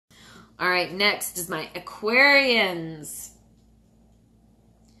All right, next is my Aquarians.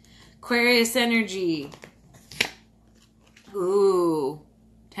 Aquarius energy. Ooh,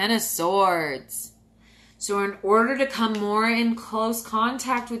 Ten of Swords. So in order to come more in close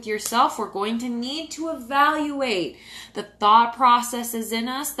contact with yourself, we're going to need to evaluate the thought processes in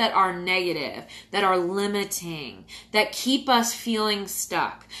us that are negative, that are limiting, that keep us feeling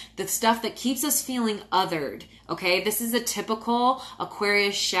stuck, the stuff that keeps us feeling othered. Okay, this is a typical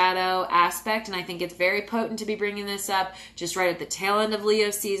Aquarius shadow aspect, and I think it's very potent to be bringing this up just right at the tail end of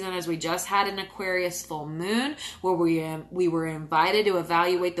Leo season, as we just had an Aquarius full moon where we were invited to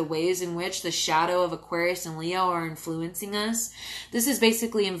evaluate the ways in which the shadow of Aquarius and Leo are influencing us. This is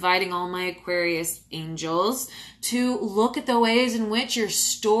basically inviting all my Aquarius angels to look at the ways in which your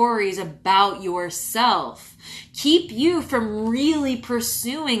stories about yourself keep you from really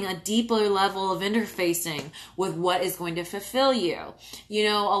pursuing a deeper level of interfacing with what is going to fulfill you. You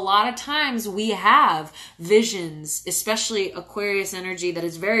know, a lot of times we have visions, especially Aquarius energy that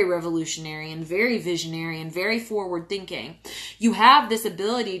is very revolutionary and very visionary and very forward thinking. You have this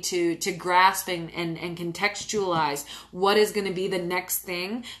ability to grasp and contextualize what is going to be the next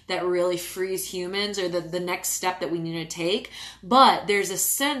thing that really frees humans, or the next step that we need to take. But there's a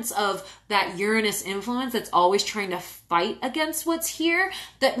sense of that Uranus influence that's always trying to fight against what's here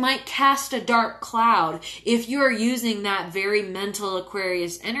that might cast a dark cloud if you're using that very mental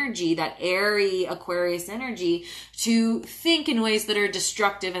Aquarius energy, that airy Aquarius energy, to think in ways that are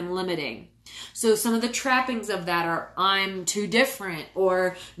destructive and limiting. So some of the trappings of that are I'm too different,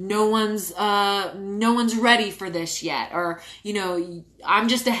 or no one's ready for this yet, or you know, I'm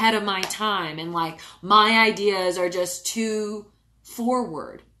just ahead of my time, and like my ideas are just too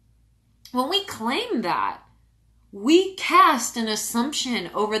forward. When we claim that, we cast an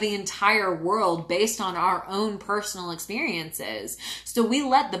assumption over the entire world based on our own personal experiences. So we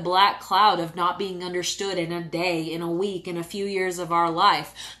let the black cloud of not being understood in a day, in a week, in a few years of our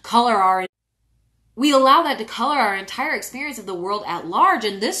life we allow that to color our entire experience of the world at large,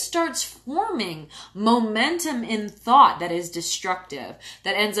 and this starts forming momentum in thought that is destructive,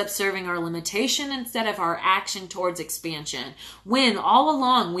 that ends up serving our limitation instead of our action towards expansion. When all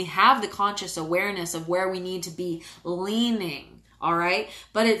along we have the conscious awareness of where we need to be leaning, all right?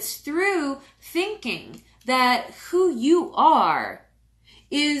 But it's through thinking that who you are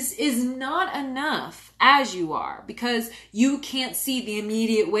is not enough as you are, because you can't see the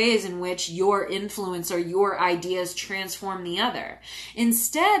immediate ways in which your influence or your ideas transform the other.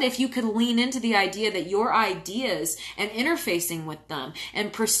 Instead, if you could lean into the idea that your ideas and interfacing with them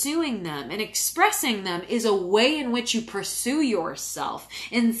and pursuing them and expressing them is a way in which you pursue yourself,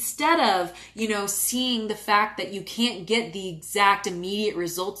 instead of, you know, seeing the fact that you can't get the exact immediate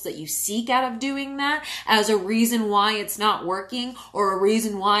results that you seek out of doing that as a reason why it's not working, or a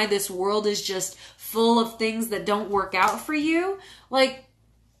reason why this world is just full of things that don't work out for you, like,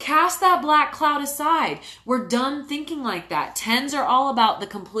 cast that black cloud aside. We're done thinking like that. Tens are all about the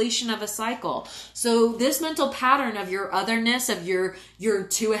completion of a cycle. So this mental pattern of your otherness, of your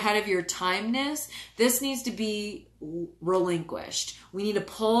too ahead of your timeness, this needs to be relinquished. We need to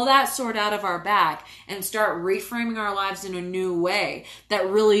pull that sword out of our back and start reframing our lives in a new way that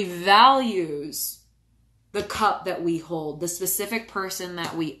really values the cup that we hold, the specific person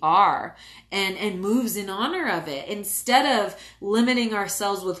that we are, and moves in honor of it, instead of limiting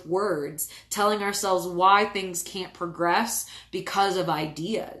ourselves with words, telling ourselves why things can't progress because of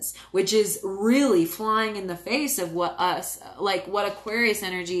ideas, which is really flying in the face of what Aquarius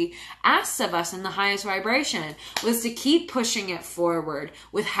energy asks of us in the highest vibration, was to keep pushing it forward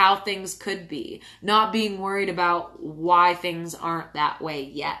with how things could be, not being worried about why things aren't that way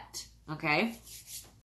yet. Okay?